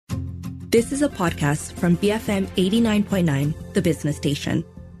This is a podcast from BFM 89.9, the business station.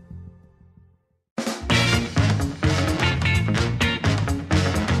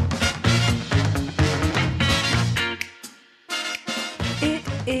 It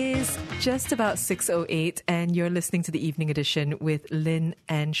is just about 6:08 and you're listening to the Evening Edition with Lynn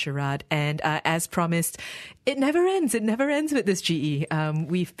and Sharad. And as promised, it never ends. It never ends with this GE.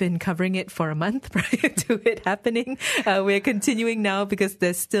 We've been covering it for a month prior to it happening. We're continuing now because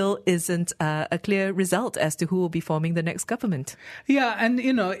there still isn't a clear result as to who will be forming the next government. Yeah, and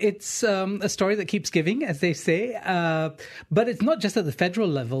it's a story that keeps giving, as they say. But it's not just at the federal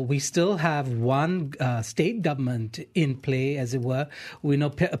level. We still have one state government in play, as it were. We know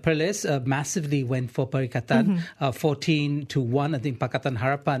Perlis massively went for Perikatan, 14-1. I think Pakatan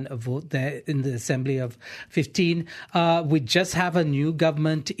Harapan vote there in the Assembly of 15. We just have a new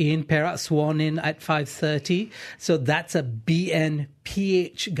government in Perak sworn in at 5:30. So that's a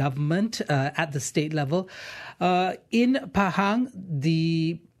BNPH government at the state level. In Pahang,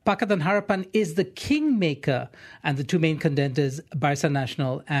 the Pakatan Harapan is the kingmaker, and the two main contenders, Barisan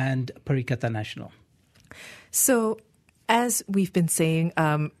Nasional and Perikatan Nasional. So, as we've been saying,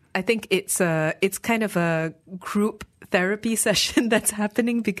 I think it's kind of a group therapy session that's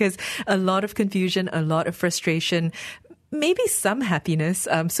happening because a lot of confusion, a lot of frustration, maybe some happiness.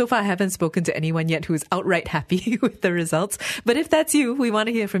 So far, I haven't spoken to anyone yet who's outright happy with the results. But if that's you, we want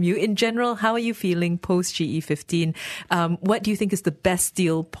to hear from you. In general, how are you feeling post GE15? What do you think is the best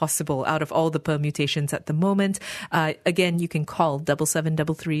deal possible out of all the permutations at the moment? Again, you can call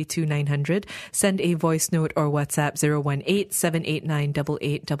 7733-2900, send a voice note or WhatsApp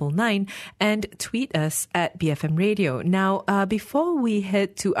 018-789-8899, and tweet us at BFM Radio. Now, before we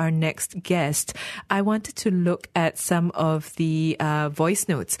head to our next guest, I wanted to look at some of the voice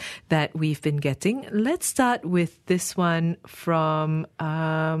notes that we've been getting. Let's start with this one from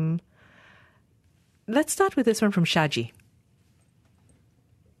Shaji.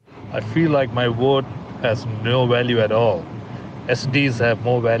 I feel like my vote has no value at all. SDs have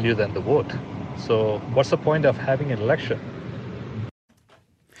more value than the vote. So what's the point of having an election?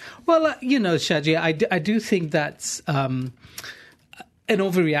 Well, Shaji, I do think that's an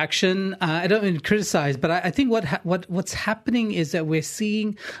overreaction. I don't mean to criticize, but I think what's happening is that we're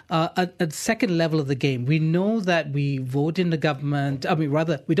seeing a second level of the game. We know that we vote in the government. I mean,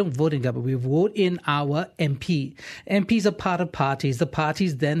 rather, we don't vote in government. We vote in our MP. MPs are part of parties. The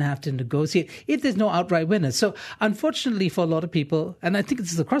parties then have to negotiate if there's no outright winner. So, unfortunately, for a lot of people, and I think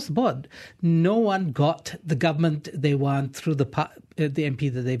this is across the board, no one got the government they want through the MP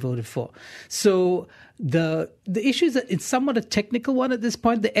that they voted for. So the issue is that it's somewhat a technical one at this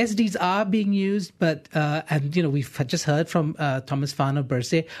point. The SDs are being used, but we've just heard from Thomas Fano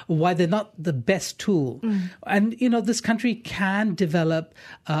Berse why they're not the best tool. And this country can develop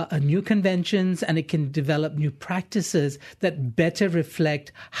new conventions, and it can develop new practices that better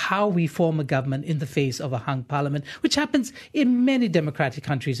reflect how we form a government in the face of a hung parliament, which happens in many democratic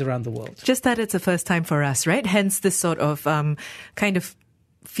countries around the world. Just that it's a first time for us, right? Hence this sort of kind of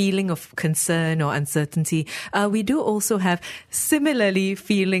feeling of concern or uncertainty. We do also have similarly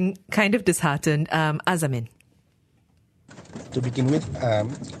feeling kind of disheartened, Azamin. To begin with,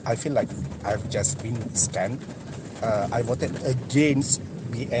 I feel like I've just been scammed. I voted against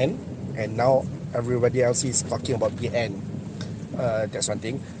BN, and now everybody else is talking about BN. That's one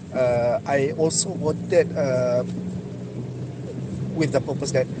thing. I also voted with the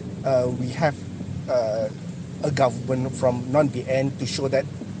purpose that we have a government from non-BN to show that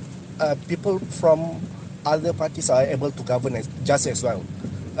people from other parties are able to govern just as well,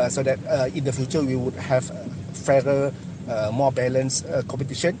 so that in the future we would have fairer, more balanced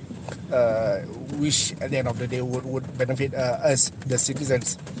competition, which at the end of the day would benefit us, the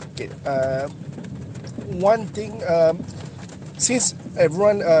citizens. Okay. One thing, since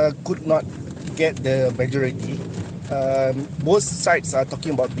everyone could not get the majority, both sides are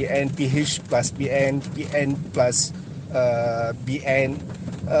talking about BN, PH plus BN, PN plus BN.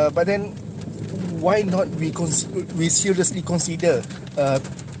 But then, why not we seriously consider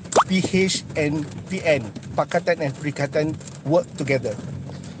PH and PN, Pakatan and Perikatan, work together?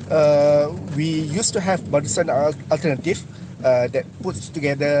 We used to have Barisan Alternative that puts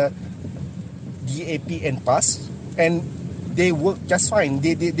together DAP and PAS, and they work just fine.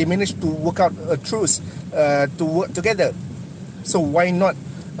 They managed to work out a truce to work together. So why not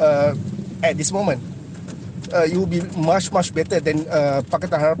at this moment? It will be much better than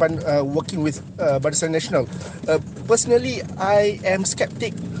Pakatan Harapan working with Barisan Nasional. Personally, I am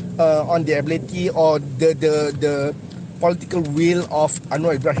skeptic on the ability or the political will of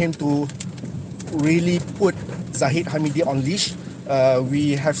Anwar Ibrahim to really put Zahid Hamidi on leash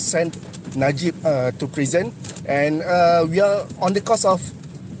We have sent Najib to prison, and we are on the course of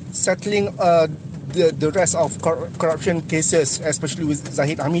settling the rest of corruption cases, especially with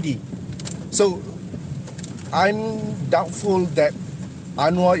Zahid Hamidi. So I'm doubtful that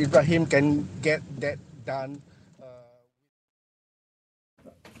Anwar Ibrahim can get that done.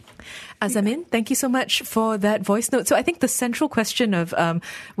 Azamin, thank you so much for that voice note. So I think the central question of,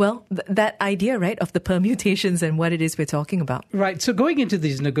 that idea, right, of the permutations and what it is we're talking about. Right. So going into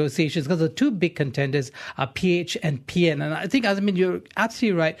these negotiations, because the two big contenders are PH and PN. And I think, Azamin, you're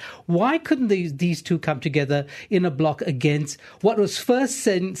absolutely right. Why couldn't these two come together in a block against what was first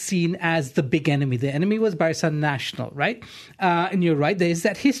seen as the big enemy? The enemy was Barisan Nasional, right? And you're right, there is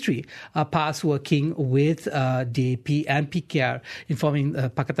that history, past working with DAP and PKR in forming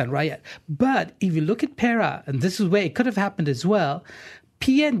Pakatan Rakyat. But if you look at PERA, and this is where it could have happened as well,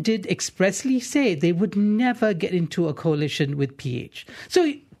 PN did expressly say they would never get into a coalition with PH.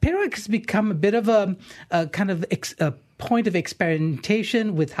 So PERA has become a bit of a kind of a point of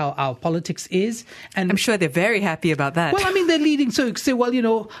experimentation with how our politics is. And I'm sure they're very happy about that. Well, I mean, they're leading. So you say, well,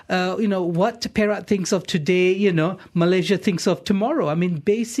 what PERA thinks of today, Malaysia thinks of tomorrow. I mean,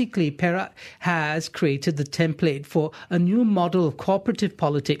 basically, PERA has created the template for a new model of cooperative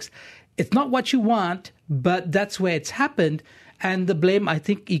politics. It's not what you want, but that's where it's happened. And the blame, I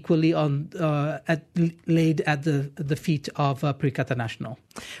think, equally laid at the feet of Perikatan Nasional.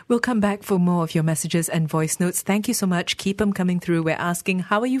 We'll come back for more of your messages and voice notes. Thank you so much. Keep them coming through. We're asking,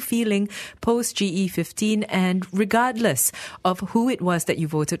 how are you feeling post GE15? And regardless of who it was that you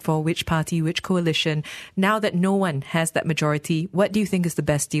voted for, which party, which coalition, now that no one has that majority, what do you think is the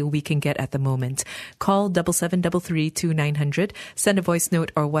best deal we can get at the moment? Call 7733-2900. Send a voice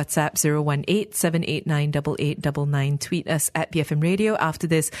note or WhatsApp 018-789-8899. Tweet us at BFM Radio. After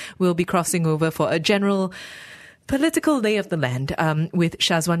this, we'll be crossing over for a general political lay of the land with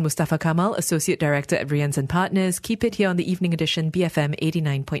Shazwan Mustafa Kamal, Associate Director at Rians and Partners. Keep it here on the Evening Edition, BFM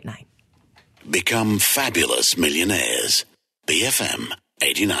 89.9. Become fabulous millionaires. BFM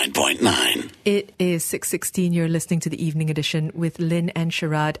 89.9. It is 6:16. You're listening to the Evening Edition with Lynn and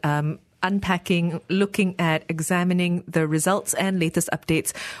Sharad. Unpacking, looking at, examining the results and latest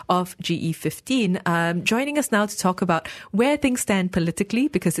updates of GE15. Joining us now to talk about where things stand politically,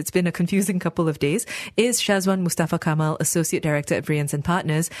 because it's been a confusing couple of days, is Shazwan Mustafa Kamal, Associate Director at Rians and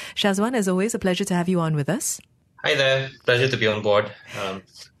Partners. Shazwan, as always, a pleasure to have you on with us. Hi there. Pleasure to be on board.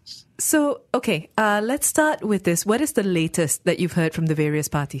 Let's start with this. What is the latest that you've heard from the various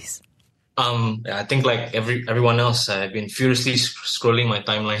parties? I think like everyone else, I've been furiously scrolling my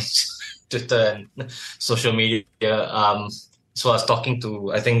timelines, Twitter and social media. So I was talking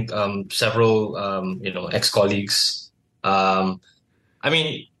to, I think, several, ex-colleagues. I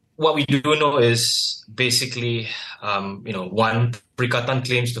mean, what we do know is basically, one, Perikatan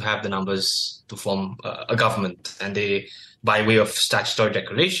claims to have the numbers to form a government, and they, by way of statutory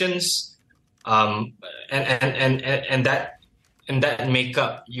declarations, and that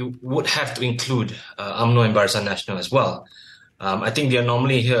makeup, you would have to include UMNO and Barisan Nasional as well. I think the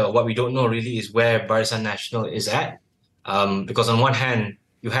anomaly here, what we don't know really, is where Barisan Nasional is at. Because on one hand,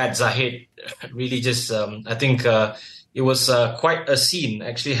 you had Zahid really just, I think it was quite a scene,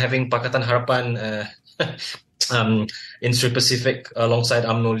 actually, having Pakatan Harapan in Sri Pacific alongside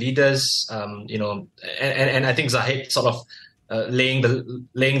UMNO leaders, and I think Zahid sort of laying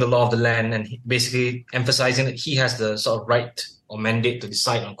the law of the land and basically emphasizing that he has the sort of right or mandate to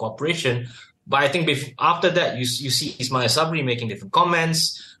decide on cooperation. But I think after that, you see Ismail Sabri making different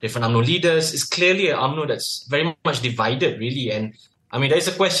comments, different UMNO leaders. It's clearly an UMNO that's very much divided, really. And I mean, there's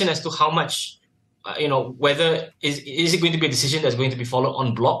a question as to how much, whether is it going to be a decision that's going to be followed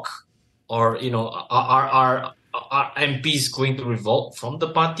en bloc, or are MPs going to revolt from the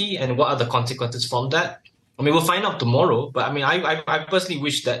party, and what are the consequences from that? I mean, we'll find out tomorrow. But I mean, I personally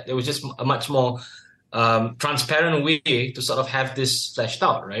wish that there was just a much more transparent way to sort of have this fleshed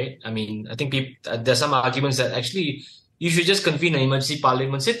out, right? I mean, I think there's some arguments that actually you should just convene an emergency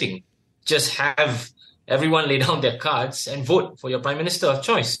parliament sitting. Just have everyone lay down their cards and vote for your prime minister of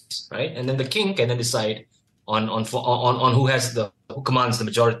choice, right? And then the king can then decide on who commands the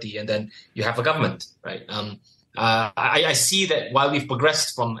majority, and then you have a government, right? I see that while we've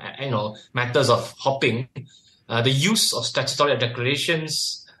progressed from matters of hopping, the use of statutory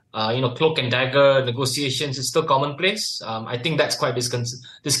declarations, cloak and dagger negotiations is still commonplace. I think that's quite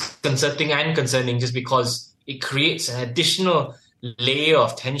disconcerting and concerning, just because it creates an additional layer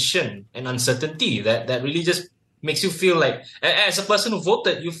of tension and uncertainty that really just makes you feel like, as a person who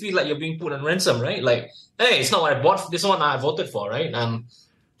voted, you feel like you're being put on ransom, right? Like, hey, it's not what I bought, this one I voted for, right?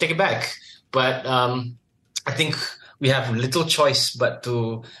 Take it back. But I think we have little choice but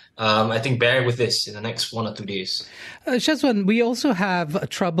to, I think, bear with this in the next 1 or 2 days. Shazwan, we also have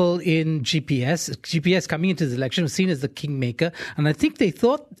trouble in GPS. GPS coming into the election was seen as the kingmaker. And I think they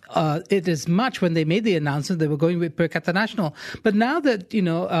thought it as much when they made the announcement they were going with Perikatan Nasional. But now that,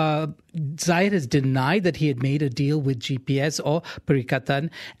 Zahid has denied that he had made a deal with GPS or Perikatan,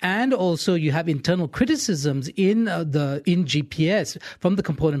 and also you have internal criticisms in GPS from the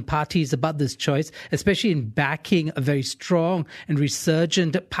component parties about this choice, especially in backing a very strong and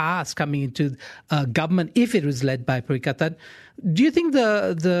resurgent pass coming into government if it was led by Perikatan. Do you think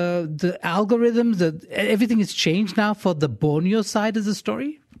the algorithms, everything has changed now for the Borneo side of the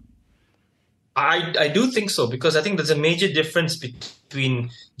story? I do think so, because I think there's a major difference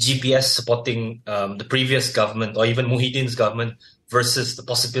between GPS supporting the previous government or even Muhyiddin's government versus the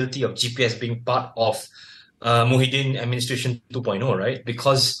possibility of GPS being part of Muhyiddin administration 2.0, right?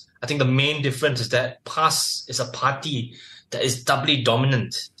 Because I think the main difference is that PAS is a party that is doubly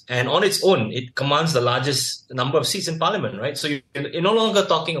dominant. And on its own, it commands the largest number of seats in parliament, right? So you're no longer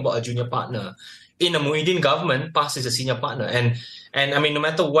talking about a junior partner. In a Muhyiddin government, PAS is a senior partner. And I mean, no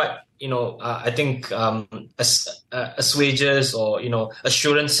matter what, I think assuages or,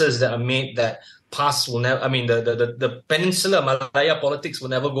 assurances that are made that PAS will never, the Peninsular Malaya politics will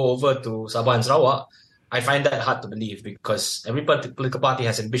never go over to Sabah and Sarawak, I find that hard to believe, because every political party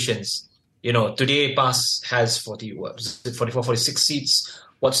has ambitions. Today PAS has 44, 46 seats.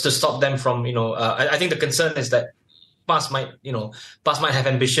 What's to stop them from, I think the concern is that PAS might have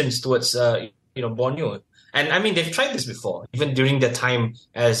ambitions towards, Borneo. And I mean, they've tried this before, even during their time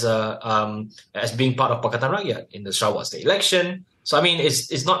as being part of Pakatan Rakyat in the Sarawak state election. So I mean,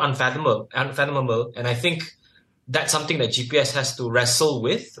 it's not unfathomable. And I think that's something that GPS has to wrestle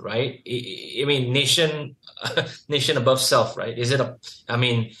with, right? I mean, nation above self, right?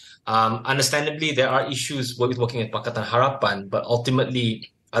 Understandably, there are issues with working at Pakatan Harapan, but ultimately,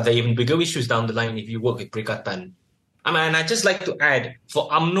 are there even bigger issues down the line if you work with Perikatan? I mean, and I'd just like to add, for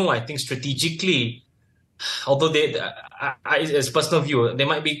UMNO, I think strategically, although as a personal view, they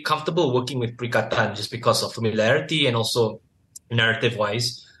might be comfortable working with Perikatan just because of familiarity and also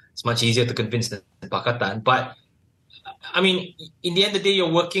narrative-wise, it's much easier to convince than Pakatan. But I mean, in the end of the day,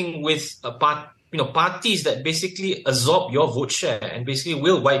 you're working with parties that basically absorb your vote share and basically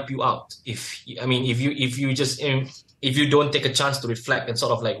will wipe you out if you don't take a chance to reflect and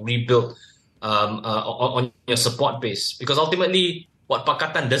sort of like rebuild on your support base. Because ultimately, what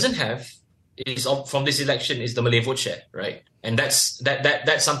Pakatan doesn't have is from this election is the Malay vote share, right? And that's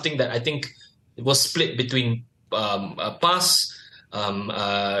something that I think was split between PAS,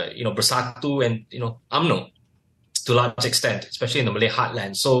 Bersatu, and UMNO to a large extent, especially in the Malay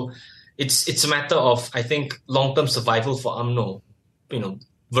heartland. So it's a matter of, I think, long-term survival for UMNO,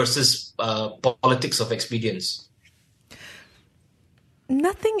 versus politics of expedience.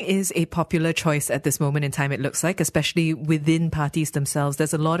 Nothing is a popular choice at this moment in time, it looks like, especially within parties themselves.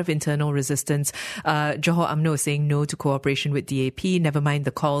 There's a lot of internal resistance. Johor UMNO is saying no to cooperation with DAP, never mind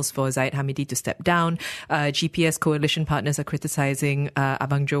the calls for Zahid Hamidi to step down. GPS coalition partners are criticizing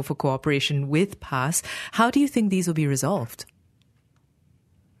Abang Jo for cooperation with PAS. How do you think these will be resolved?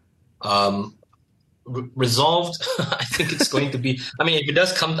 Resolved, I think it's going to be, if it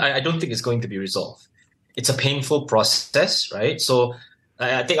does come, I don't think it's going to be resolved. It's a painful process, right? So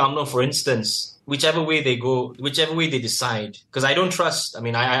I take UMNO, for instance, whichever way they go, whichever way they decide, because I don't trust,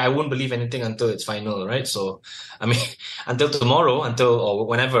 I won't believe anything until it's final, right? So, until tomorrow, or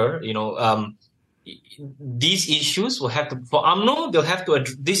whenever, these issues will have to, for UMNO,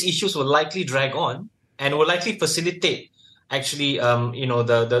 these issues will likely drag on and will likely facilitate actually,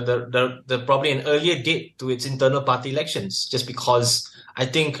 the probably an earlier date to its internal party elections, just because I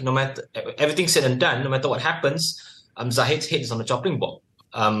think no matter, everything said and done, no matter what happens, Zahid's head is on the chopping block.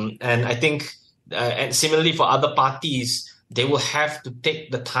 And I think, and similarly for other parties, they will have to take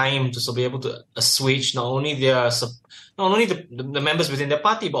the time to be able to assuage not only the members within their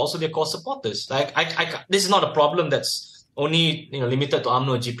party, but also their core supporters. Like, this is not a problem that's only limited to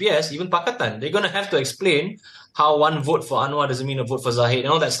UMNO or GPS. Even Pakatan, they're going to have to explain how one vote for Anwar doesn't mean a vote for Zahid and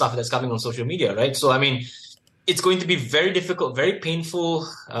all that stuff that's coming on social media, right? So it's going to be very difficult, very painful,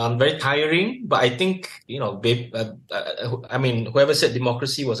 very tiring. But I think, whoever said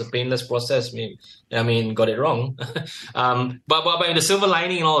democracy was a painless process, got it wrong. But the silver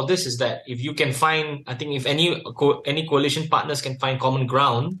lining in all of this is that if you can find, I think if any coalition partners can find common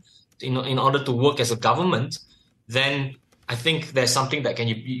ground, in order to work as a government, then I think there's something that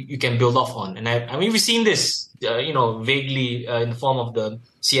you can build off on. And we've seen this, vaguely in the form of the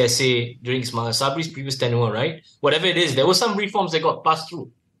CSA during Ismail Sabri's previous tenure, right? Whatever it is, there were some reforms that got passed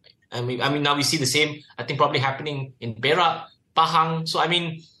through. I mean, now we see the same, I think, probably happening in Perak, Pahang. So, I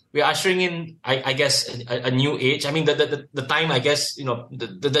mean, we're ushering in, I guess, a new age. I mean, the time, I guess,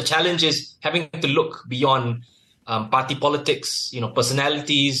 the challenge is having to look beyond party politics,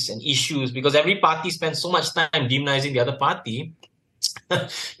 personalities and issues, because every party spends so much time demonizing the other party.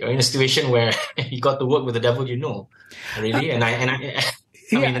 You're in a situation where you got to work with the devil, really.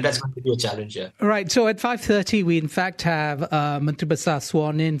 I mean, that's going to be a challenge, yeah. Right. So at 5:30, we in fact have Menteri Besar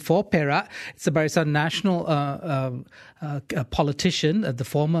sworn in for Perak. It's the Barisan Nasional politician, the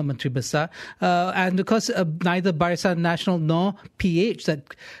former Menteri Besar. And because neither Barisan Nasional nor PH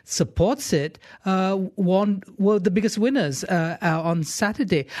that supports it were the biggest winners on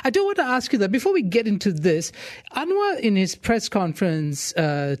Saturday. I do want to ask you that before we get into this, Anwar in his press conference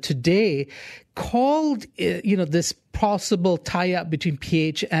today called this possible tie-up between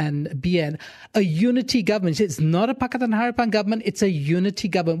PH and BN a unity government. It's not a Pakatan Harapan government, it's a unity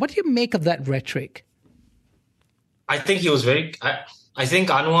government. What do you make of that rhetoric? I think he was I think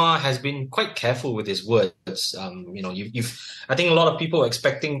Anwar has been quite careful with his words. I think a lot of people were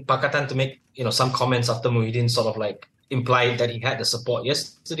expecting Pakatan to make, some comments after Muhyiddin sort of like implied that he had the support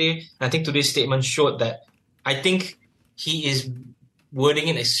yesterday. And I think today's statement showed that I think he is wording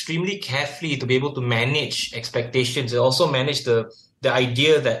it extremely carefully to be able to manage expectations and also manage the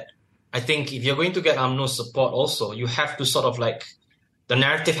idea that I think if you're going to get UMNO's support also, you have to sort of like, the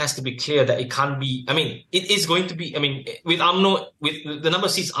narrative has to be clear that it can't be, it is going to be, with UMNO, with the number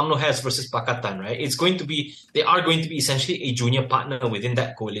of seats UMNO has versus Pakatan, right? They are going to be essentially a junior partner within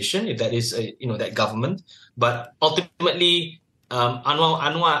that coalition, if that is, that government. But ultimately,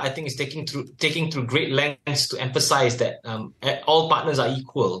 Anwar, I think, is taking through great lengths to emphasize that all partners are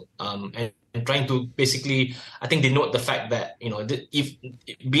equal, and trying to basically, I think, denote the fact that if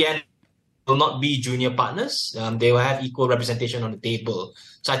BN will not be junior partners, they will have equal representation on the table.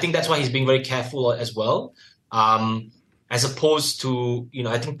 So I think that's why he's being very careful as well. As opposed to,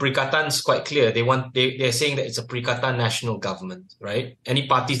 I think Perikatan's quite clear. They're saying that it's a Perikatan national government, right? Any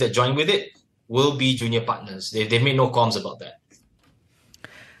parties that join with it will be junior partners. They've made no qualms about that.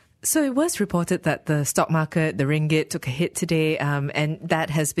 So it was reported that the stock market, the ringgit, took a hit today, and that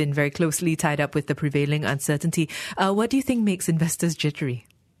has been very closely tied up with the prevailing uncertainty. What do you think makes investors jittery?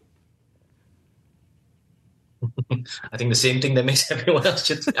 I think the same thing that makes everyone else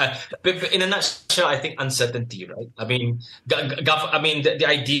jittery. But in a nutshell, I think uncertainty, right? The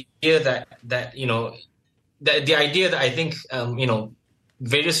idea that the idea that I think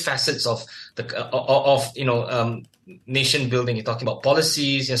various facets of nation building. You're talking about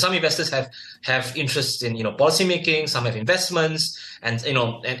policies. Some investors have interests in policy making. Some have investments, and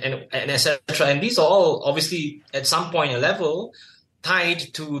etc. And these are all obviously at some point a level tied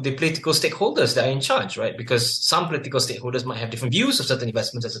to the political stakeholders that are in charge, right? Because some political stakeholders might have different views of certain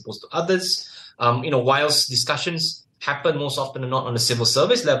investments as opposed to others. Whilst discussions happen most often than not on the civil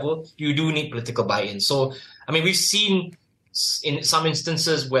service level, you do need political buy-in. So, we've seen in some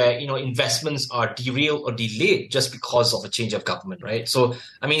instances where investments are derailed or delayed just because of a change of government, right? So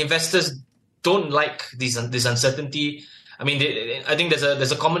investors don't like this uncertainty. I think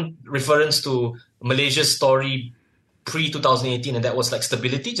there's a common reference to Malaysia's story pre-2018, and that was like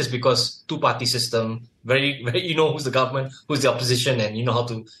stability, just because two-party system, very, very, who's the government, who's the opposition, and you know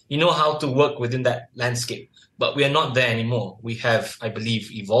how to work within that landscape. But we are not there anymore. We have, I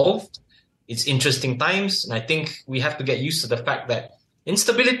believe, evolved. It's interesting times, and I think we have to get used to the fact that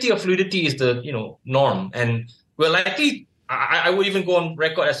instability or fluidity is the norm, and we're likely. I would even go on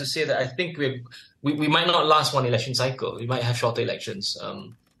record as to say that I think we might not last one election cycle. We might have shorter elections,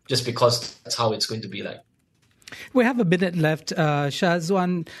 just because that's how it's going to be like. We have a minute left.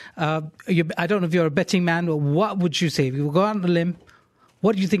 Shazwan, I don't know if you're a betting man, or what would you say? If you go on the limb,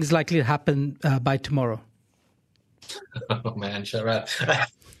 what do you think is likely to happen by tomorrow? Oh man, sure.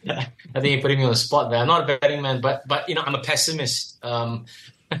 I think you're putting me on the spot there. I'm not a betting man, but I'm a pessimist.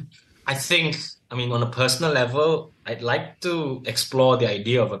 I think, on a personal level, I'd like to explore the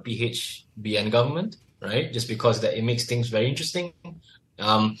idea of a PH-BN government, right? Just because that it makes things very interesting.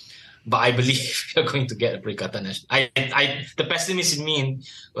 But I believe we're going to get a Perikatan National. The pessimist in me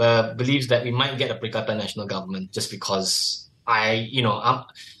believes that we might get a Perikatan National government just because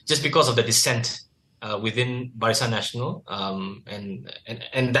just because of the dissent within Barisan Nasional,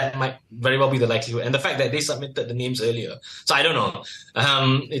 and that might very well be the likelihood, and the fact that they submitted the names earlier. So I don't know.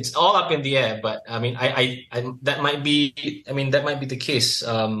 It's all up in the air, but that might be the case.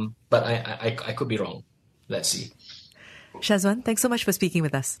 But I could be wrong. Let's see. Shazwan, thanks so much for speaking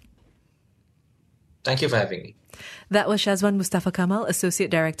with us. Thank you for having me. That was Shazwan Mustafa Kamal, Associate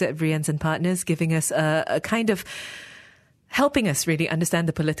Director at Brians & Partners, giving us a kind of helping us really understand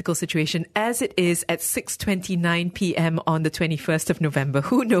the political situation as it is at 6:29 p.m. on the 21st of November.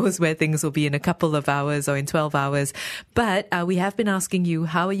 Who knows where things will be in a couple of hours or in 12 hours. But we have been asking you,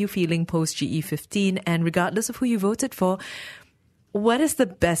 how are you feeling post GE15? And regardless of who you voted for, what is the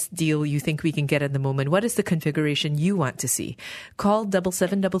best deal you think we can get at the moment? What is the configuration you want to see? Call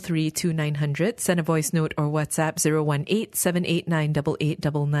 7733-2900, send a voice note or WhatsApp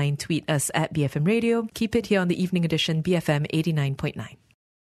 018-789-8899. Tweet us at BFM Radio. Keep it here on the evening edition, BFM 89.9.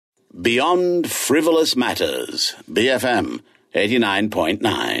 Beyond Frivolous Matters, BFM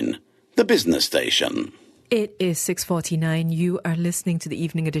 89.9, the business station. It is 6:49. You are listening to the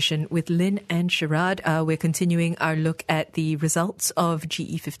evening edition with Lynn and Sharad. We're continuing our look at the results of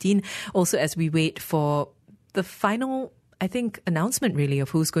GE15. Also, as we wait for the final, I think, announcement really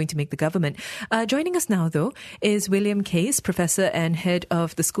of who's going to make the government. Joining us now, though, is William Case, Professor and Head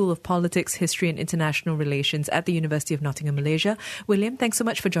of the School of Politics, History and International Relations at the University of Nottingham, Malaysia. William, thanks so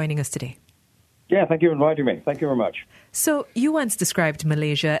much for joining us today. Yeah, thank you for inviting me. Thank you very much. So you once described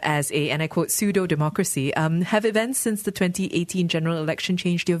Malaysia as a, and I quote, pseudo-democracy. Have events since the 2018 general election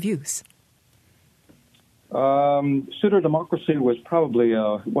changed your views? Pseudo-democracy was probably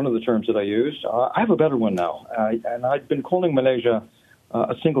one of the terms that I used. I have a better one now, and I've been calling Malaysia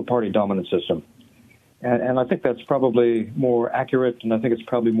a single-party dominant system. And I think that's probably more accurate, and I think it's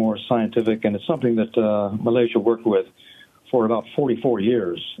probably more scientific, and it's something that Malaysia worked with for about 44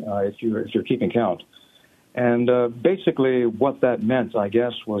 years, if you're keeping count. And basically what that meant, I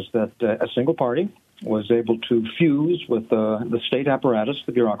guess, was that a single party was able to fuse with the state apparatus,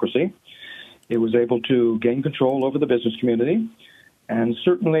 the bureaucracy. It was able to gain control over the business community and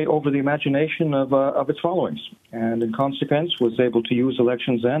certainly over the imagination of its followings. And in consequence, was able to use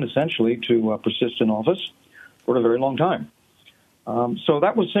elections then essentially to persist in office for a very long time. So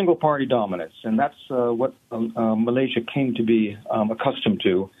that was single-party dominance, and that's what Malaysia came to be accustomed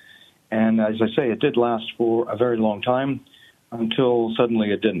to. And as I say, it did last for a very long time until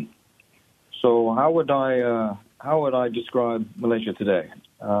suddenly it didn't. So how would I describe Malaysia today?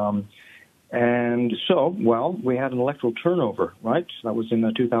 And so, well, we had an electoral turnover, right? That was in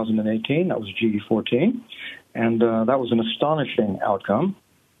 2018. That was GE14, and that was an astonishing outcome,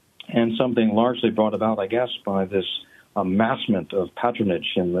 and something largely brought about, I guess, by this amassment of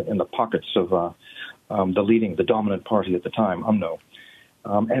patronage in the pockets of the dominant party at the time, UMNO.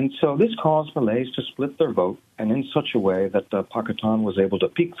 And so this caused Malays to split their vote, and in such a way that Pakatan was able to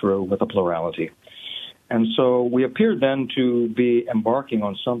peek through with a plurality. And so we appeared then to be embarking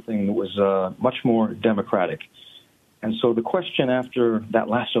on something that was much more democratic. And so the question after that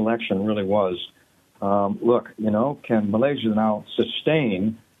last election really was, look, can Malaysia now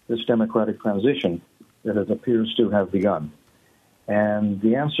sustain this democratic transition that it appears to have begun? And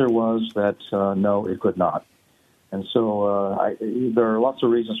the answer was that no, it could not. And so there are lots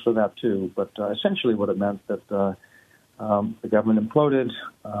of reasons for that too, but essentially what it meant that the government imploded,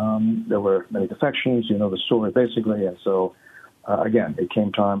 there were many defections, the story basically, and so again, it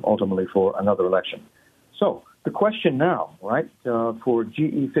came time ultimately for another election. So the question now, right, for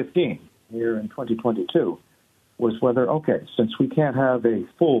GE15 here in 2022 was whether, okay, since we can't have a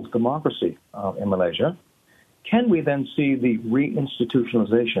full democracy in Malaysia, can we then see the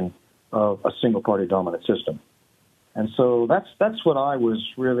reinstitutionalization of a single-party dominant system? And so that's what I was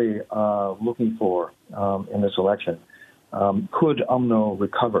really looking for in this election. Could UMNO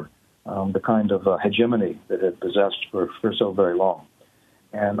recover the kind of hegemony that it possessed for so very long?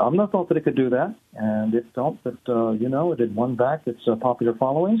 And UMNO thought that it could do that, and it felt that, it had won back its popular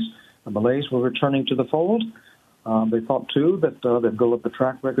followings. The Malays were returning to the fold. They thought, too, that they'd built up a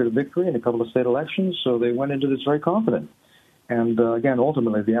track record of victory in a couple of state elections, so they went into this very confident. And, again,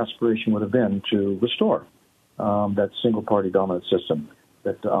 ultimately, the aspiration would have been to restore that single-party dominant system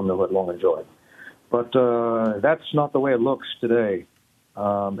that UMNO had long enjoyed. But that's not the way it looks today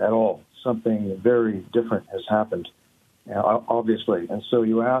at all. Something very different has happened, obviously. And so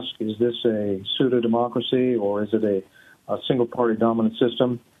you ask, is this a pseudo-democracy or is it a single-party dominant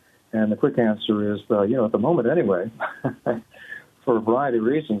system? And the quick answer is, at the moment anyway, for a variety of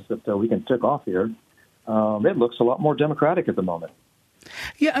reasons that we can tick off here, it looks a lot more democratic at the moment.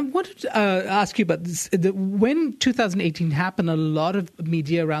 Yeah, I wanted to ask you about this. When 2018 happened, a lot of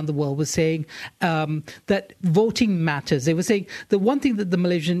media around the world was saying that voting matters. They were saying the one thing that the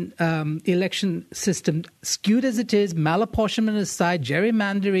Malaysian election system, skewed as it is, malapportionment aside,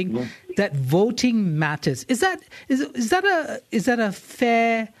 gerrymandering, that voting matters. Is that a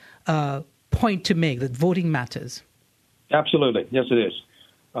fair point to make, that voting matters? Absolutely. Yes, it is.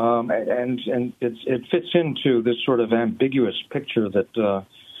 And it fits into this sort of ambiguous picture that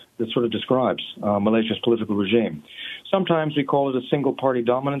that sort of describes Malaysia's political regime. Sometimes we call it a single-party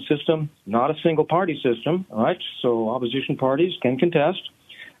dominant system, not a single-party system, all right? So opposition parties can contest,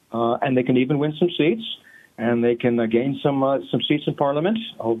 and they can even win some seats, and they can gain some seats in parliament,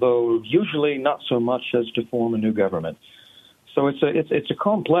 although usually not so much as to form a new government. So it's a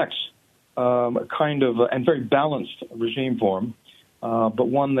complex kind of and very balanced regime form, but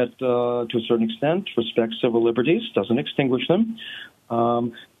one that, to a certain extent, respects civil liberties, doesn't extinguish them,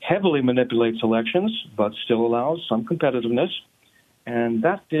 heavily manipulates elections, but still allows some competitiveness. And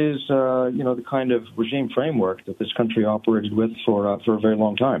that is, the kind of regime framework that this country operated with for a very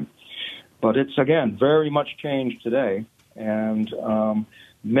long time. But it's, again, very much changed today, and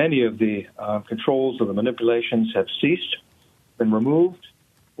many of the controls or the manipulations have ceased, been removed,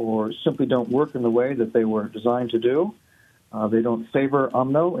 or simply don't work in the way that they were designed to do. They don't favor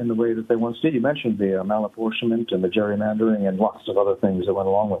UMNO in the way that they once did. You mentioned the malapportionment and the gerrymandering and lots of other things that went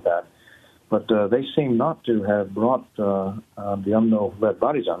along with that. But they seem not to have brought the UMNO-led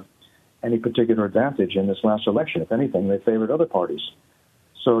Barisan any particular advantage in this last election. If anything, they favored other parties.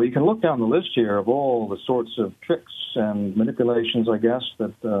 So you can look down the list here of all the sorts of tricks and manipulations, I guess,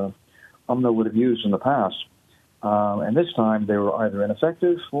 that UMNO would have used in the past. And this time they were either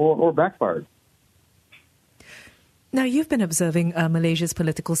ineffective or backfired. Now, you've been observing Malaysia's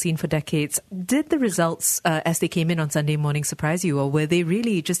political scene for decades. Did the results as they came in on Sunday morning surprise you, or were they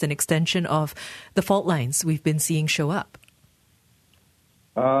really just an extension of the fault lines we've been seeing show up?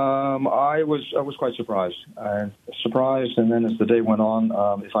 I was quite surprised. Surprised, and then as the day went on,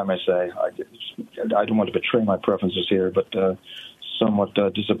 if I may say, I don't want to betray my preferences here, but somewhat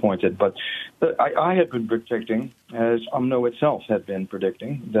disappointed. But I had been predicting, as UMNO itself had been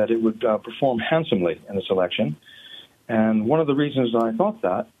predicting, that it would perform handsomely in this election. And one of the reasons I thought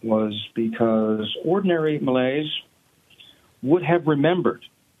that was because ordinary Malays would have remembered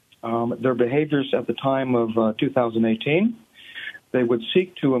their behaviors at the time of 2018. They would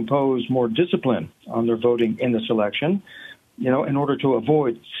seek to impose more discipline on their voting in this election, in order to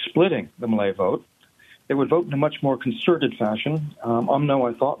avoid splitting the Malay vote. They would vote in a much more concerted fashion.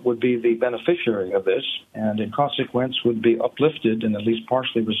 UMNO, I thought, would be the beneficiary of this, and in consequence would be uplifted and at least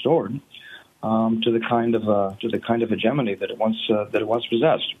partially restored to the kind of hegemony that it once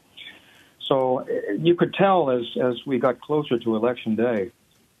possessed. So you could tell as we got closer to election day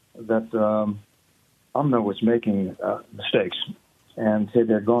that UMNO was making mistakes, and they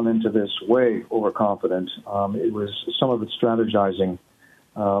had gone into this way overconfident. It was some of its strategizing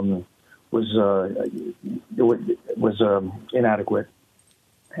was inadequate,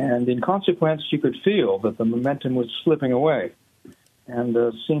 and in consequence, you could feel that the momentum was slipping away, and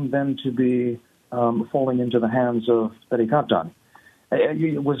seemed then to be falling into the hands of Perikatan.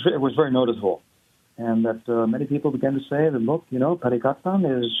 It was very noticeable, and that many people began to say that, look, Perikatan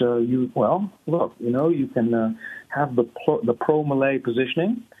is you can have the pro-Malay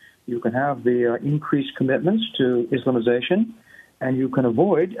positioning, you can have the increased commitments to Islamization, and you can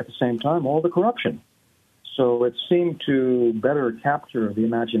avoid at the same time all the corruption. So it seemed to better capture the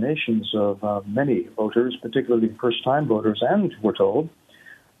imaginations of many voters, particularly first-time voters, and we're told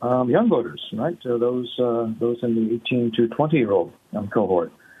young voters, right? Those in the 18 to 20-year-old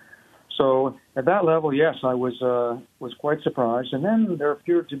cohort. So at that level, yes, I was quite surprised. And then there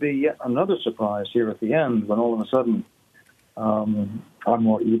appeared to be yet another surprise here at the end, when all of a sudden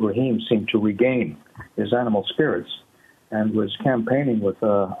Anwar Ibrahim seemed to regain his animal spirits and was campaigning with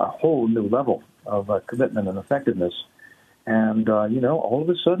a whole new level of commitment and effectiveness. And, all of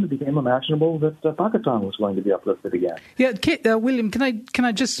a sudden it became imaginable that Pakistan was going to be uplifted again. Yeah, William, can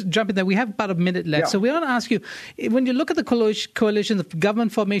I just jump in there? We have about a minute left. Yeah. So we want to ask you, when you look at the coalition of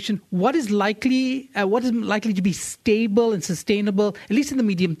government formation, what is likely to be stable and sustainable, at least in the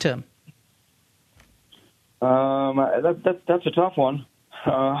medium term? That's a tough one.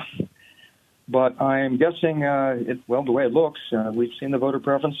 But I'm guessing, the way it looks, we've seen the voter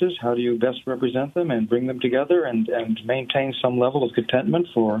preferences. How do you best represent them and bring them together and maintain some level of contentment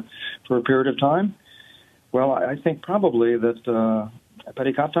for a period of time? Well, I think probably that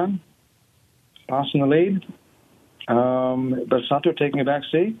Perikatan passing the lead, Bersatu taking a back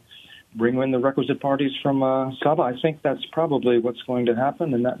seat, bring in the requisite parties from Sabah. I think that's probably what's going to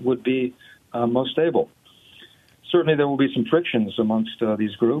happen, and that would be most stable. Certainly there will be some frictions amongst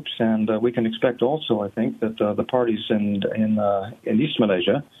these groups, and we can expect also, I think, that the parties in East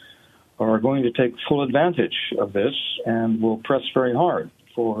Malaysia are going to take full advantage of this and will press very hard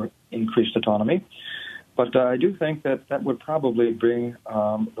for increased autonomy. But I do think that would probably bring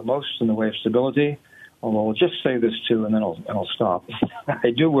the most in the way of stability, although I'll just say this too, and then I'll stop.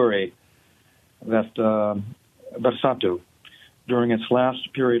 I do worry that Bersatu during its last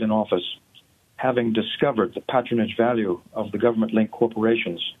period in office, having discovered the patronage value of the government-linked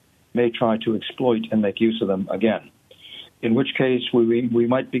corporations, may try to exploit and make use of them again, in which case we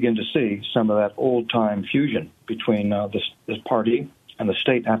might begin to see some of that old-time fusion between this party and the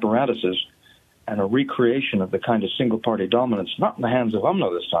state apparatuses, and a recreation of the kind of single-party dominance, not in the hands of UMNO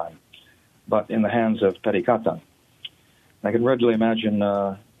this time, but in the hands of Perikatan. I can readily imagine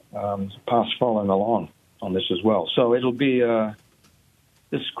PAS following along on this as well. So it'll be,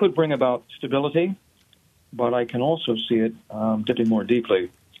 this could bring about stability, but I can also see it dipping more deeply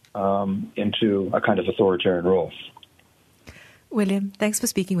into a kind of authoritarian rule. William, thanks for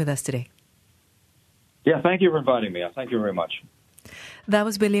speaking with us today. Yeah, thank you for inviting me. Thank you very much. That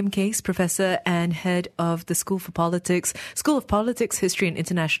was William Case, Professor and Head of the School of Politics, History and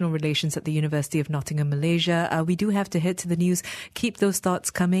International Relations at the University of Nottingham, Malaysia. We do have to head to the news. Keep those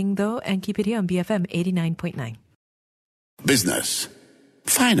thoughts coming, though, and keep it here on BFM 89.9. Business,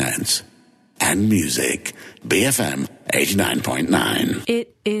 finance, and music. BFM 89.9.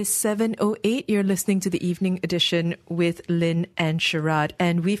 It is 7:08. You're listening to the evening edition with Lynn and Sharad.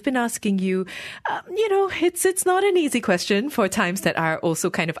 And we've been asking you, it's not an easy question for times that are also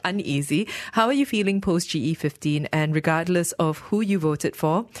kind of uneasy. How are you feeling post GE15? And regardless of who you voted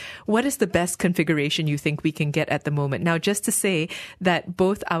for, what is the best configuration you think we can get at the moment? Now, just to say that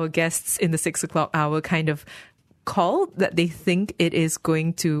both our guests in the 6 o'clock hour kind of call that they think it is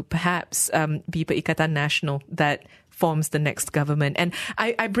going to perhaps be Perikatan Nasional that forms the next government. And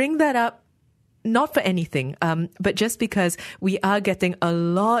I bring that up not for anything, but just because we are getting a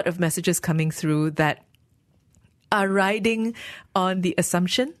lot of messages coming through that are riding on the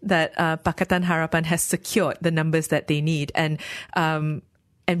assumption that Pakatan Harapan has secured the numbers that they need. And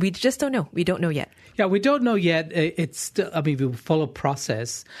we just don't know. We don't know yet. Yeah, we don't know yet. It's still, we will follow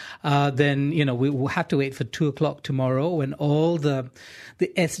process. Then, we will have to wait for 2 o'clock tomorrow when all the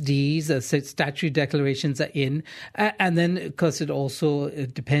SDs, statutory declarations are in. And then, of course,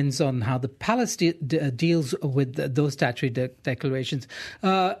 it depends on how the palace deals with those statutory declarations.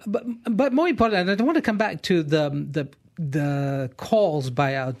 But more important, and I don't want to come back to the calls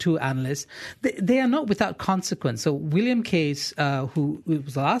by our two analysts, they are not without consequence. So William Case, who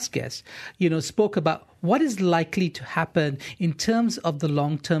was the last guest, spoke about what is likely to happen in terms of the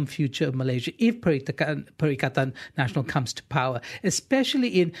long-term future of Malaysia if Perikatan Nasional comes to power, especially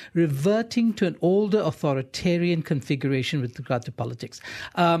in reverting to an older authoritarian configuration with regard to politics.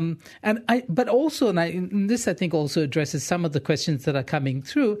 But also, this I think also addresses some of the questions that are coming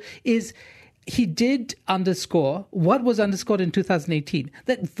through, is he did underscore what was underscored in 2018,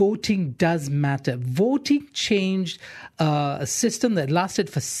 that voting does matter. Voting changed a system that lasted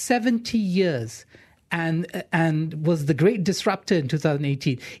for 70 years and was the great disruptor in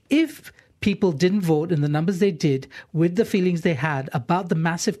 2018. If people didn't vote in the numbers they did with the feelings they had about the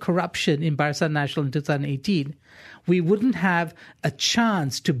massive corruption in Barisan Nasional in 2018, we wouldn't have a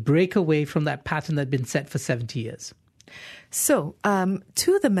chance to break away from that pattern that had been set for 70 years. So,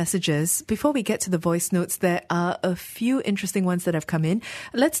 to the messages, before we get to the voice notes, there are a few interesting ones that have come in.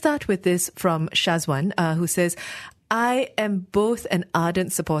 Let's start with this from Shazwan, who says, I am both an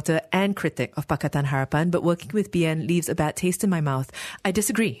ardent supporter and critic of Pakatan Harapan, but working with BN leaves a bad taste in my mouth. I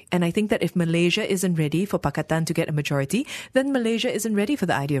disagree, and I think that if Malaysia isn't ready for Pakatan to get a majority, then Malaysia isn't ready for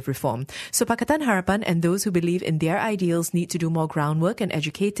the idea of reform. So Pakatan Harapan and those who believe in their ideals need to do more groundwork and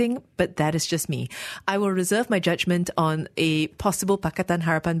educating, but that is just me. I will reserve my judgment on a possible Pakatan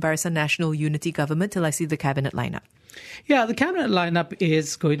Harapan Barisan Nasional unity government till I see the cabinet lineup. Yeah, the cabinet lineup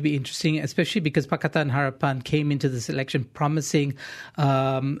is going to be interesting, especially because Pakatan Harapan came into this election promising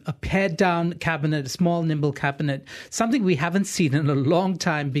a pared-down cabinet, a small, nimble cabinet, something we haven't seen in a long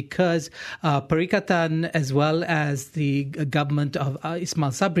time because Perikatan, as well as the government of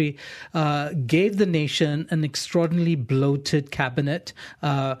Ismail Sabri, gave the nation an extraordinarily bloated cabinet.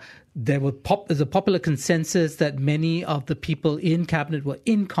 There's a popular consensus that many of the people in cabinet were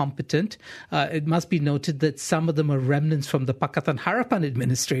incompetent. It must be noted that some of them are remnants from the Pakatan Harapan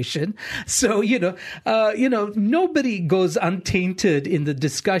administration. So, nobody goes untainted in the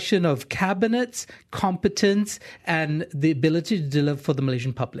discussion of cabinets, competence, and the ability to deliver for the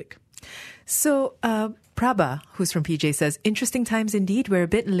Malaysian public. So, Prabha, who's from PJ, says, interesting times indeed. We're a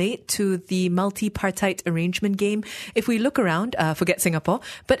bit late to the multi-partite arrangement game. If we look around, forget Singapore,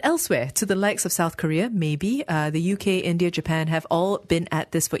 but elsewhere, to the likes of South Korea, maybe, the UK, India, Japan have all been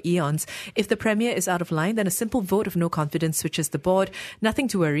at this for eons. If the Premier is out of line, then a simple vote of no confidence switches the board. Nothing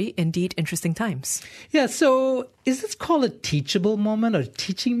to worry. Indeed, interesting times. Yeah, so is this called a teachable moment or a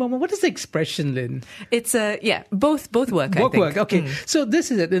teaching moment? What is the expression, Lynn? It's, both work, I think. Both work, okay. So this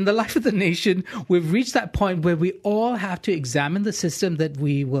is it. In the life of the nation, we've reached that that point where we all have to examine the system that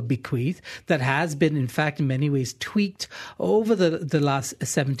we were bequeathed, that has been, in fact, in many ways tweaked over the last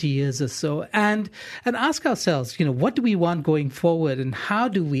 70 years or so, and ask ourselves, what do we want going forward, and how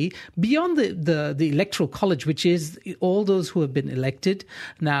do we, beyond the electoral college, which is all those who have been elected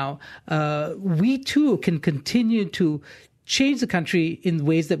now, we too can continue to change the country in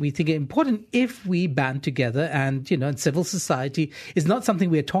ways that we think are important if we band together. And, and civil society is not something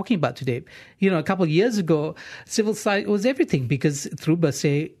we're talking about today. A couple of years ago, civil society was everything, because through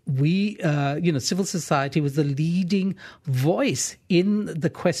Bersih, civil society was the leading voice in the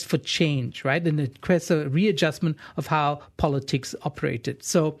quest for change, right? In the quest for readjustment of how politics operated.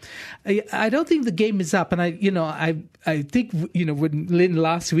 So I don't think the game is up. And I think, when Lynn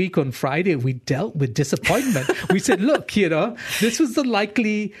last week on Friday, we dealt with disappointment. We said, look, this was the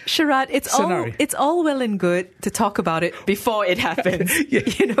likely Sharad, scenario. It's all well and good to talk about it before it happens.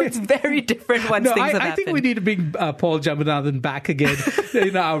 It's very different once things have happened. I think we need to bring Paul Jamunathan back again,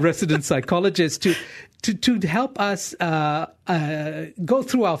 our resident psychologist, to help us go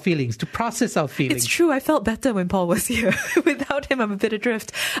through our feelings, to process our feelings. It's true. I felt better when Paul was here. Without him, I'm a bit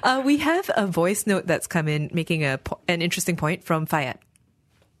adrift. We have a voice note that's come in making an interesting point from Fayad.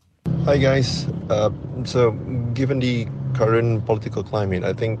 Hi guys. So given the current political climate,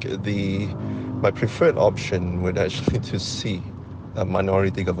 I think my preferred option would actually to see a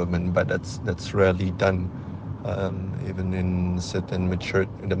minority government, but that's rarely done, even in certain matured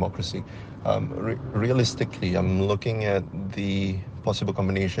democracy. Realistically, I'm looking at the possible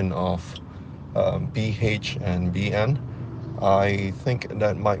combination of PH and BN. I think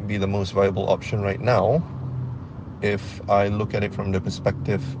that might be the most viable option right now, if I look at it from the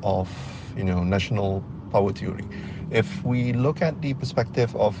perspective of, national power theory. If we look at the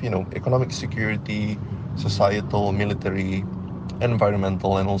perspective of, economic security, societal, military,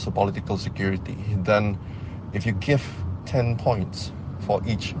 environmental, and also political security, then if you give 10 points for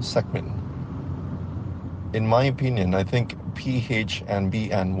each segment, in my opinion, I think PH and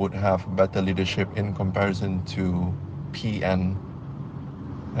BN would have better leadership in comparison to PN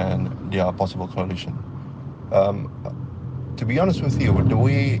and their possible coalition. To be honest with you, the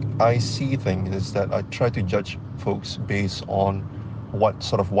way I see things is that I try to judge folks based on what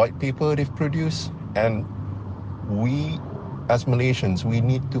sort of white paper they've produced, and we as Malaysians, we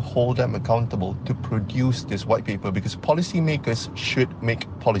need to hold them accountable to produce this white paper, because policymakers should make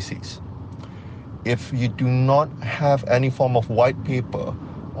policies. If you do not have any form of white paper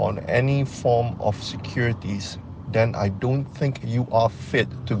on any form of securities, then I don't think you are fit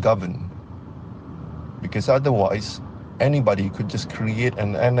to govern. Because otherwise, anybody could just create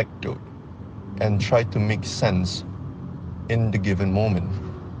an anecdote and try to make sense in the given moment.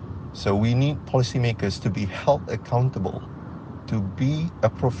 So we need policymakers to be held accountable, to be a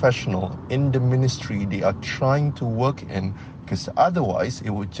professional in the ministry they are trying to work in, because otherwise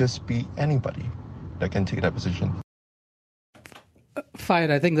it would just be anybody that can take that position.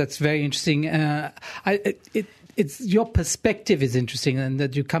 Fayad, I think that's very interesting. It's your perspective is interesting, and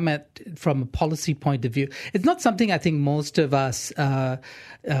that you come at from a policy point of view. It's not something I think most of us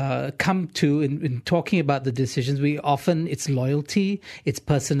come to in talking about the decisions. It's loyalty, it's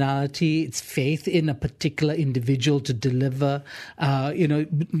personality, it's faith in a particular individual to deliver.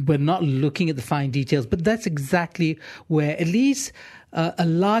 We're not looking at the fine details, but that's exactly where at least a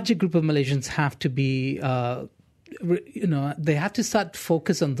larger group of Malaysians have to be. They have to start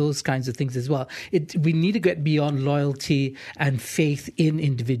focus on those kinds of things as well. We need to get beyond loyalty and faith in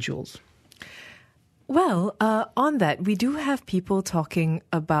individuals. Well, on that, we do have people talking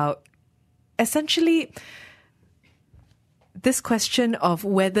about essentially this question of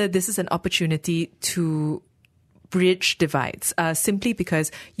whether this is an opportunity to bridge divides, simply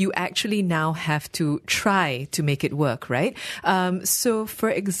because you actually now have to try to make it work, right? So, for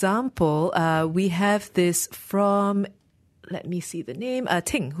example, we have this from... Let me see the name.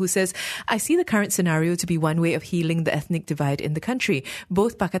 Ting, who says, I see the current scenario to be one way of healing the ethnic divide in the country.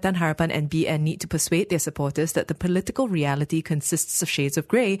 Both Pakatan Harapan and BN need to persuade their supporters that the political reality consists of shades of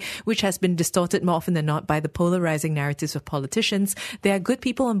grey, which has been distorted more often than not by the polarizing narratives of politicians. There are good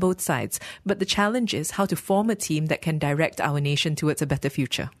people on both sides, but the challenge is how to form a team that can direct our nation towards a better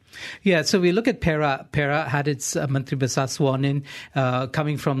future. Yeah, so we look at Perak. Perak had its Menteri Besar sworn in,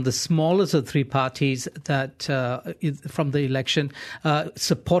 coming from the smallest of three parties that from the election,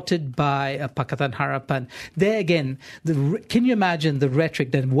 supported by Pakatan Harapan. There again, can you imagine the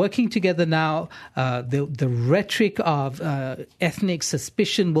rhetoric? Then working together now, the rhetoric of ethnic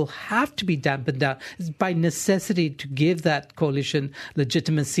suspicion will have to be dampened down. It's by necessity to give that coalition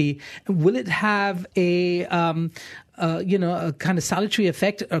legitimacy. Will it have a a kind of salutary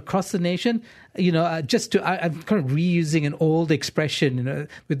effect across the nation. I'm kind of reusing an old expression,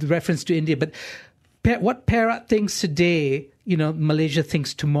 with reference to India. But what Perak thinks today, Malaysia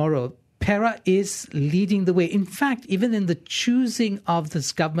thinks tomorrow. Perak is leading the way. In fact, even in the choosing of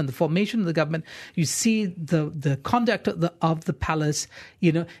this government, the formation of the government, you see the conduct of the palace,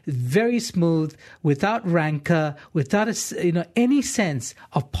 very smooth, without rancor, without any sense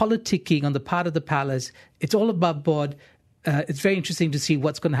of politicking on the part of the palace. It's all above board. It's very interesting to see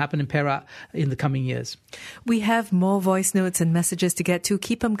what's going to happen in Perak in the coming years. We have more voice notes and messages to get to.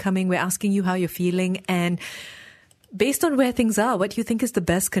 Keep them coming. We're asking you how you're feeling, and based on where things are, what do you think is the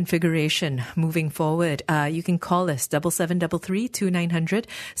best configuration moving forward? You can call us 7733-2900,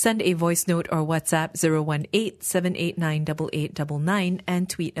 send a voice note or WhatsApp 018-789-8899, and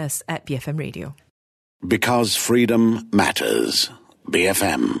tweet us at BFM Radio. Because freedom matters.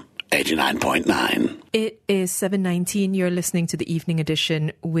 BFM 89.9. It is 7:19. You're listening to the evening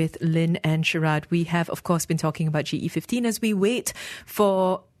edition with Lynn and Sharad. We have, of course, been talking about GE15 as we wait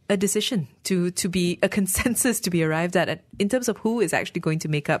for a decision to be a consensus to be arrived at in terms of who is actually going to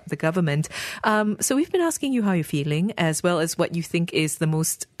make up the government. So we've been asking you how you're feeling, as well as what you think is the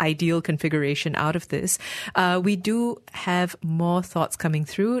most ideal configuration out of this. We do have more thoughts coming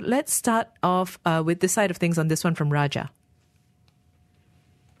through. Let's start off with this side of things on this one from Raja.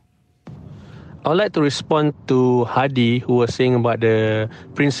 I would like to respond to Hadi, who was saying about the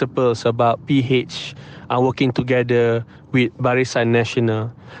principles about PH working together with Barisan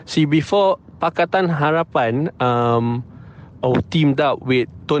Nasional. See, before Pakatan Harapan teamed up with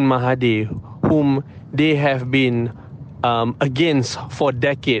Tun Mahathir, whom they have been against for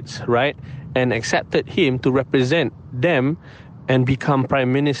decades, right? And accepted him to represent them and become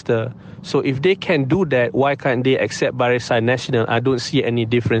Prime Minister. So if they can do that, why can't they accept Barisan Nasional? I don't see any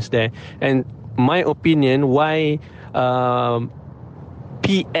difference there. And my opinion, why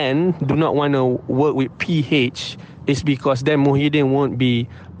PN do not want to work with PH is because then Muhyiddin won't be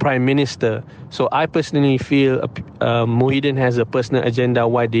Prime Minister. So I personally feel Muhyiddin has a personal agenda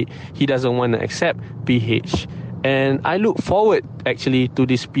why he doesn't want to accept PH. And I look forward actually to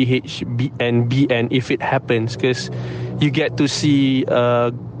this PH and BN if it happens, because you get to see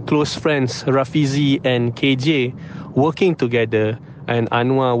close friends Rafizi and KJ working together, and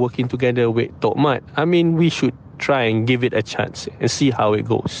Anwar working together with Tok Mat. I mean, we should try and give it a chance and see how it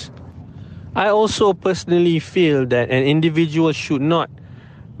goes. I also personally feel that an individual should not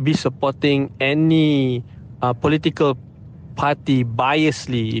be supporting any political party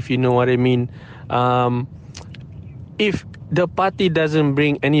biasly, if you know what I mean. If the party doesn't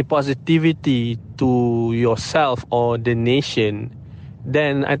bring any positivity to yourself or the nation,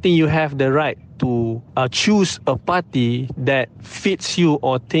 then I think you have the right to choose a party that fits you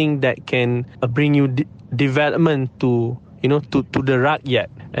or think that can bring you development to the rakyat.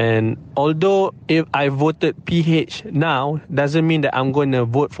 And although if I voted PH now, doesn't mean that I'm going to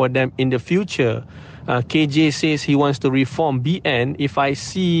vote for them in the future. KJ says he wants to reform BN. If I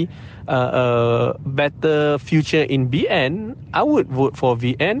see a better future in BN, I would vote for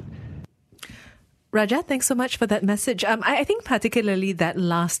VN. Raja, thanks so much for that message. I think particularly that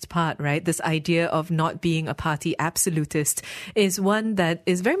last part, right? This idea of not being a party absolutist is one that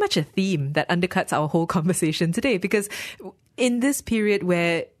is very much a theme that undercuts our whole conversation today, because in this period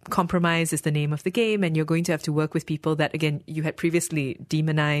where compromise is the name of the game and you're going to have to work with people that, again, you had previously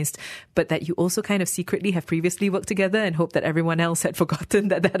demonized, but that you also kind of secretly have previously worked together and hope that everyone else had forgotten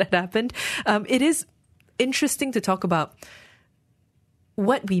that had happened. It is interesting to talk about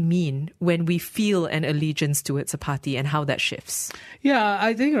what we mean when we feel an allegiance towards a party and how that shifts. Yeah,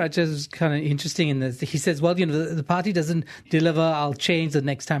 I think Raja is kind of interesting in this. He says, well, the party doesn't deliver, I'll change the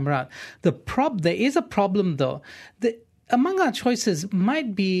next time around. There is a problem, though. Among our choices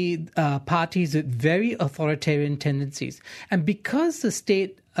might be parties with very authoritarian tendencies. And because the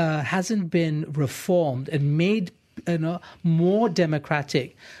state hasn't been reformed and made more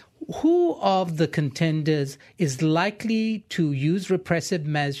democratic, who of the contenders is likely to use repressive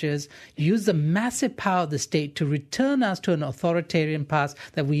measures, use the massive power of the state to return us to an authoritarian past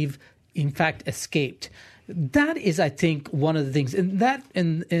that we've, in fact, escaped? That is, I think, one of the things. And that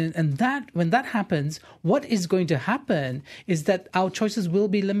when that happens, what is going to happen is that our choices will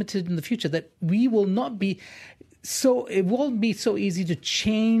be limited in the future, that we will not be it won't be so easy to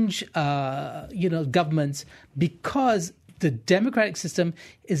change governments, because the democratic system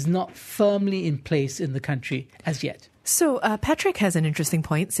is not firmly in place in the country as yet. So Patrick has an interesting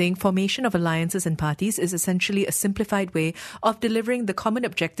point, saying formation of alliances and parties is essentially a simplified way of delivering the common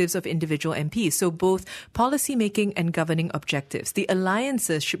objectives of individual MPs. So both policy making and governing objectives. The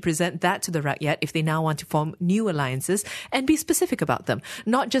alliances should present that to the rakyat if they now want to form new alliances and be specific about them,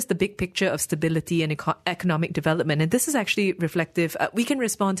 not just the big picture of stability and economic development. And this is actually reflective. We can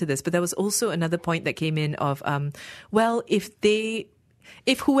respond to this, but there was also another point that came in of,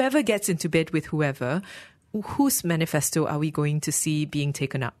 if whoever gets into bed with whoever, whose manifesto are we going to see being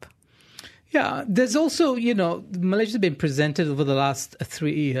taken up? Yeah, there's also, Malaysia's been presented over the last 4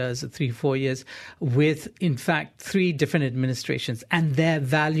 years, with, in fact, 3 different administrations and their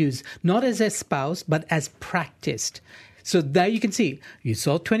values, not as espoused, but as practiced. So there you can see, you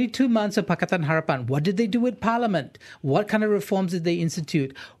saw 22 months of Pakatan Harapan. What did they do with Parliament? What kind of reforms did they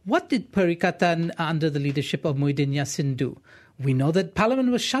institute? What did Perikatan under the leadership of Muhyiddin Yassin do? We know that Parliament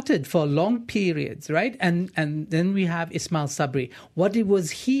was shuttered for long periods, right? And then we have Ismail Sabri. What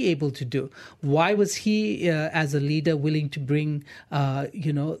was he able to do? Why was he, as a leader, willing to bring,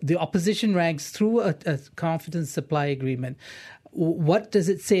 the opposition ranks through a confidence supply agreement? What does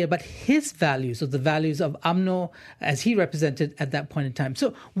it say about his values, or the values of UMNO as he represented at that point in time?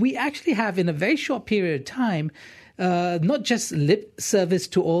 So we actually have, in a very short period of time, not just lip service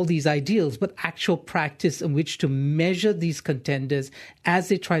to all these ideals, but actual practice in which to measure these contenders as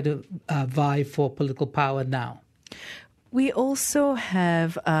they try to vie for political power now. We also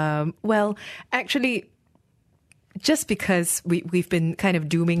have, just because we've been kind of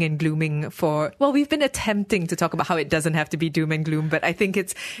dooming and glooming we've been attempting to talk about how it doesn't have to be doom and gloom, but I think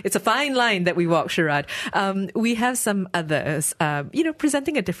it's a fine line that we walk, Sharad. We have some others,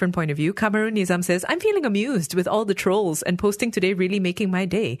 presenting a different point of view. Cameron Nizam says, I'm feeling amused with all the trolls and posting today really making my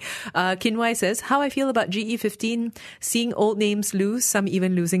day. Kinwai says, how I feel about GE15, seeing old names lose, some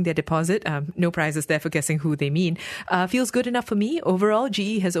even losing their deposit. No prizes there for guessing who they mean. Feels good enough for me. Overall,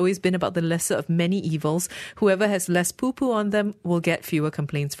 GE has always been about the lesser of many evils. Whoever has less poo-poo on them will get fewer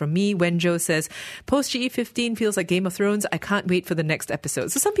complaints from me. Wenjo says, post GE15 feels like Game of Thrones. I can't wait for the next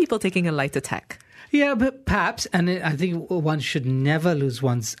episode. So some people taking a light attack. Yeah, but perhaps, and I think one should never lose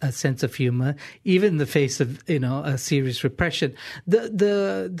one's sense of humor, even in the face of, a serious repression.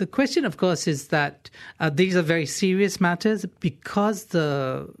 The question, of course, is that these are very serious matters because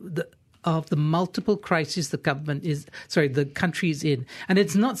of the multiple crises the country is in. And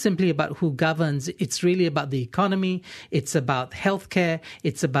it's not simply about who governs, it's really about the economy, it's about healthcare,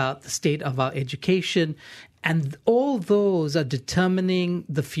 it's about the state of our education. And all those are determining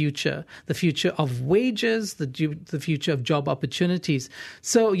the future of wages, the future of job opportunities.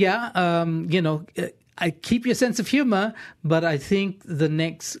 So, I keep your sense of humor, but I think the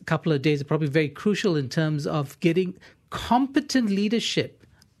next couple of days are probably very crucial in terms of getting competent leadership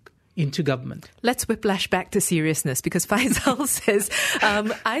into government. Let's whiplash back to seriousness, because Faisal says,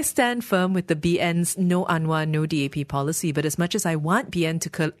 I stand firm with the BN's no Anwar, no DAP policy, but as much as I want BN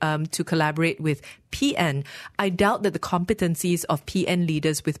to collaborate with PN, I doubt that the competencies of PN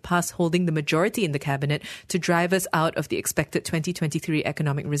leaders with PAS holding the majority in the cabinet to drive us out of the expected 2023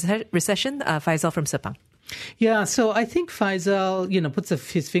 economic recession. Faisal from Sepang. Yeah, so I think Faisal, puts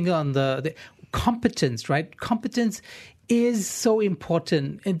his finger on the competence, right? Competence is so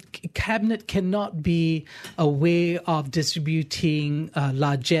important. And cabinet cannot be a way of distributing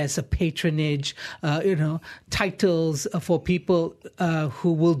largesse, a patronage, titles for people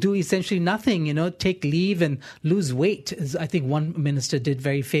who will do essentially nothing, take leave and lose weight, as I think one minister did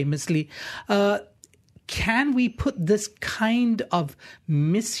very famously. Can we put this kind of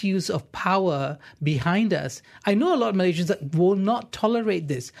misuse of power behind us? I know a lot of Malaysians that will not tolerate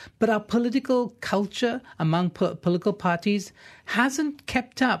this, but our political culture among political parties hasn't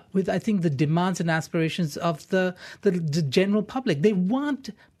kept up with, I think, the demands and aspirations of the general public. They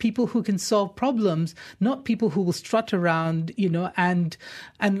want people who can solve problems, not people who will strut around, and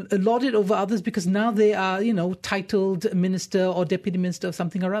lord it over others because now they are, titled minister or deputy minister of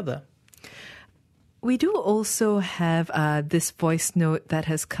something or other. We do also have this voice note that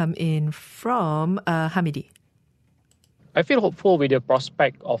has come in from Hamidi. I feel hopeful with the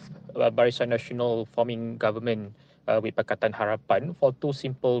prospect of Barisan Nasional forming government with Pakatan Harapan for 2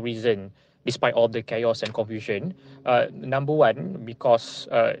 simple reasons, despite all the chaos and confusion. Number one, because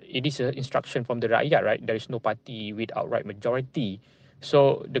it is an instruction from the rakyat, right? There is no party with outright majority.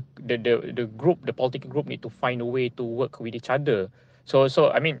 So the group, the political group, need to find a way to work with each other. So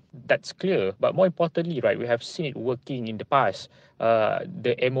I mean, that's clear. But more importantly, right, we have seen it working in the past.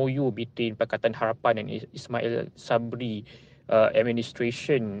 The MOU between Pakatan Harapan and Ismail Sabri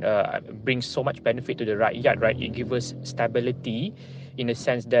administration brings so much benefit to the rakyat, right? It gives us stability in a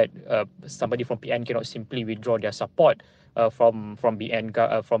sense that somebody from PN cannot simply withdraw their support from the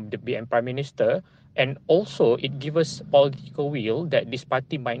BN Prime Minister, and also it gives us political will that this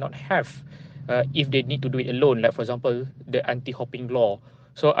party might not have if they need to do it alone. Like for example, the anti-hopping law.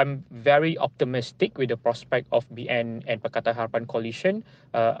 So I'm very optimistic with the prospect of BN and Pakatan Harapan coalition.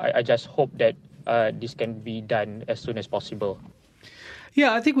 I just hope that this can be done as soon as possible.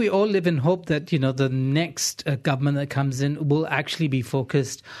 Yeah, I think we all live in hope that, the next government that comes in will actually be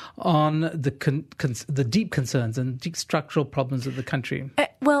focused on the deep concerns and deep structural problems of the country.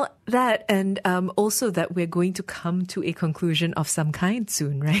 Well, that and also that we're going to come to a conclusion of some kind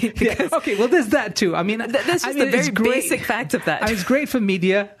soon, right? Because, okay, well, there's that too. I mean, that's just a very basic fact of that. It's great for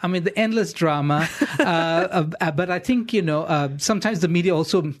media. I mean, the endless drama. But I think, sometimes the media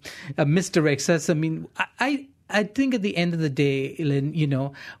also misdirects us. I mean, I think at the end of the day, Lynn,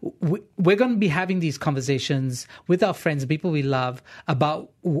 we're going to be having these conversations with our friends, people we love, about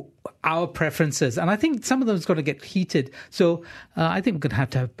our preferences. And I think some of them is going to get heated. So I think we're going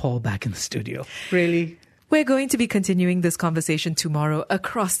to have Paul back in the studio. Really? We're going to be continuing this conversation tomorrow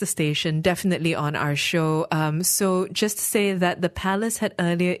across the station, definitely on our show. So just to say that the Palace had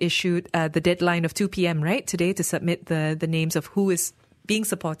earlier issued the deadline of 2 p.m., right, today to submit the names of who is being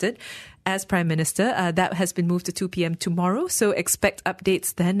supported as Prime Minister. That has been moved to 2 p.m. tomorrow, so expect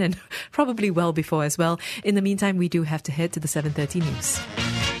updates then and probably well before as well. In the meantime, we do have to head to the 7:30 news.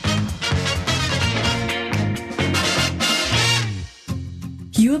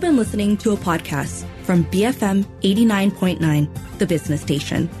 You have been listening to a podcast from BFM 89.9, the business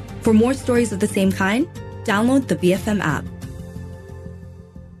station. For more stories of the same kind, download the BFM app.